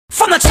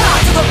From the top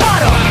to the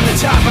bottom, bottom to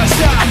top I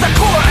stop. at the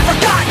core I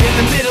forgot. In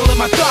the middle of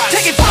my thoughts,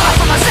 Taking far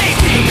from my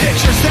safety, the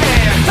picture's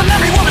there, the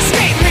memory won't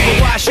escape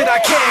me. but why should I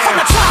care? From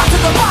the top to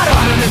the bottom,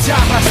 Bottom to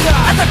top I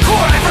stop. at the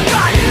core I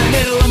forgot. In the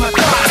middle of my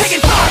thoughts,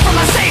 Taking far from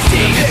my safety,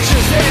 the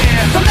picture's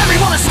there, the memory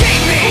won't escape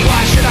me. but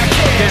why should I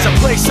care? There's a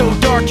place so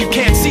dark you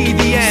can't see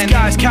the end.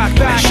 Skies cocked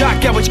back, a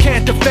shotgun which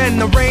can't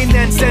defend. The rain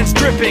then sends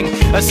dripping,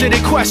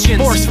 acidic questions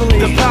forcefully,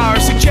 the power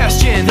of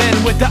suggestion. Then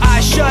with the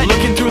eyes shut,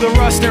 looking through the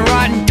rust and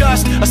rotten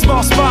dust, a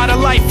small spot of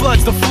light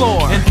floods the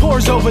floor and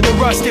pours over the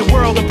rusted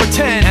world of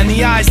pretend. And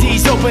the eyes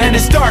ease open and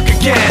it's dark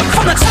again.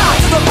 From the top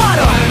to the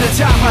bottom, Bottom to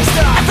top I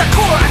stop. at the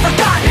core I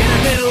forgot. In the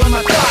middle of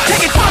my thoughts,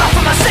 Taking far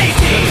from my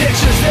safety, the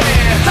picture's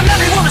there, the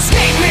memory won't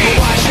escape me. but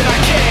why should I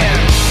care?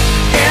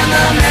 In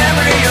the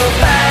memory you'll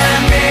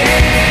find me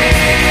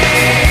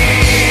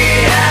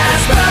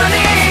as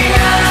burning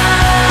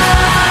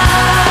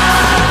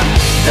up,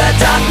 the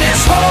darkness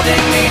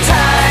holding me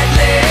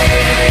tightly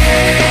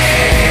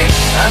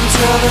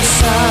until the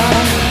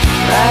sun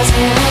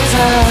rises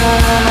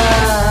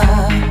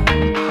up.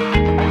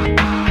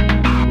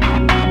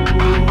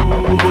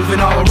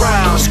 Moving all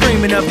around,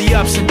 screaming of the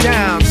ups and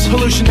downs.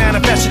 Pollution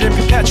manifested in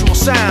perpetual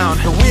sound.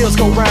 The wheels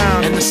go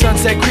round and the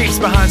sunset creeps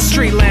behind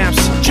street lamps.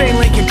 Chain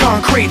link and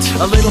concrete,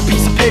 a little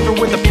piece of paper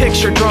with a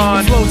picture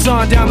drawn floats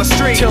on down the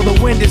street till the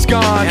wind is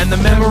gone. And the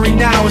memory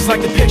now is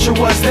like the picture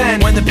was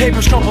then. When the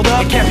paper's crumpled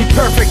up, it can't be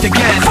perfect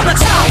again. From the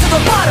top to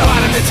the bottom,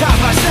 Bottom to top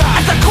I stop.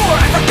 at the core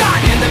I forgot.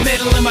 In the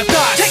middle of my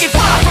thoughts, Taking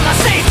far from my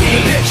the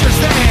safety, picture's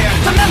there,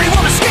 the memory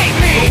won't escape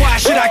me. but why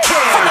should I From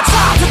care? the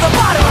top to the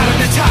bottom, Bottom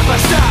to top I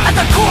stop. at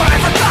the core I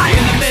forgot.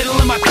 In the middle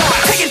of my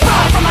thoughts, Taking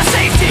far from my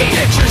safety, the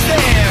picture's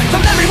there, the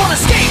memory won't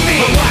escape me.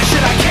 but why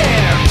should I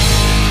care?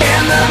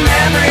 In the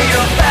memory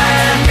you'll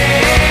find me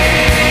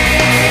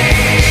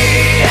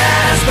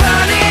as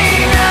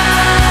burning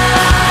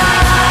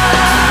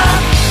up,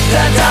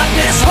 the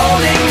darkness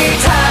holding me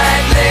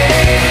tightly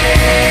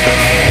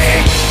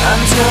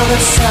until the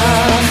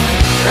sun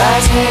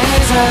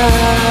rises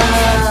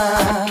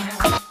up.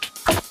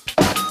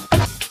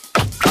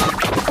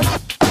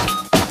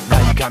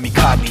 Now you got me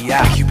caught in the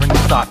act, you bring the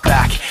thought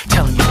back,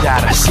 telling you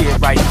that I see it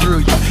right through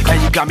you. Now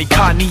you got me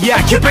caught in the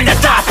act, you bring the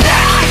thought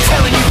back,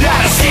 telling you that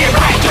I see it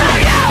right through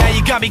you. Now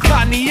you got me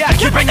caught in the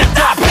act, you bring the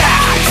thought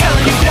back,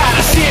 telling you that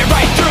I see it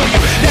right through you.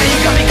 Now you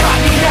got me caught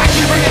in the act,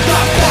 you bring the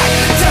thought back,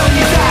 telling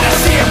you that I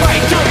see it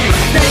right through you.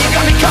 Now you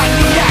got me caught in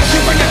the act,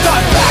 you bring the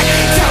thought back,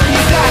 telling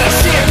you that I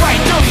see it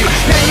right through you.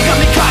 Now you got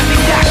me caught in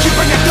the act, you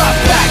bring the thought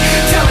back,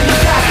 telling you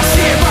that I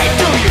see it right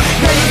through you.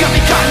 Now you got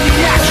me caught in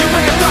the act, you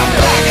bring the thought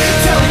back,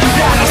 telling you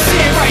that I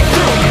see it right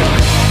through you.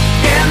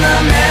 In the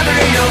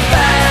memory you'll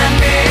find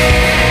me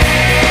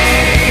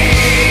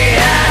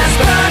as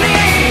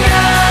burning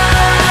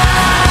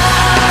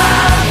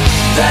up,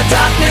 the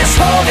darkness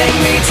holding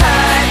me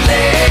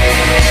tightly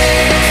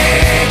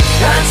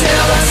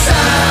until the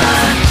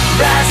sun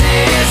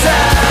rises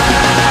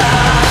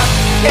up.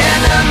 In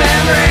the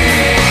memory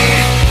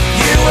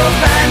you will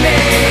find me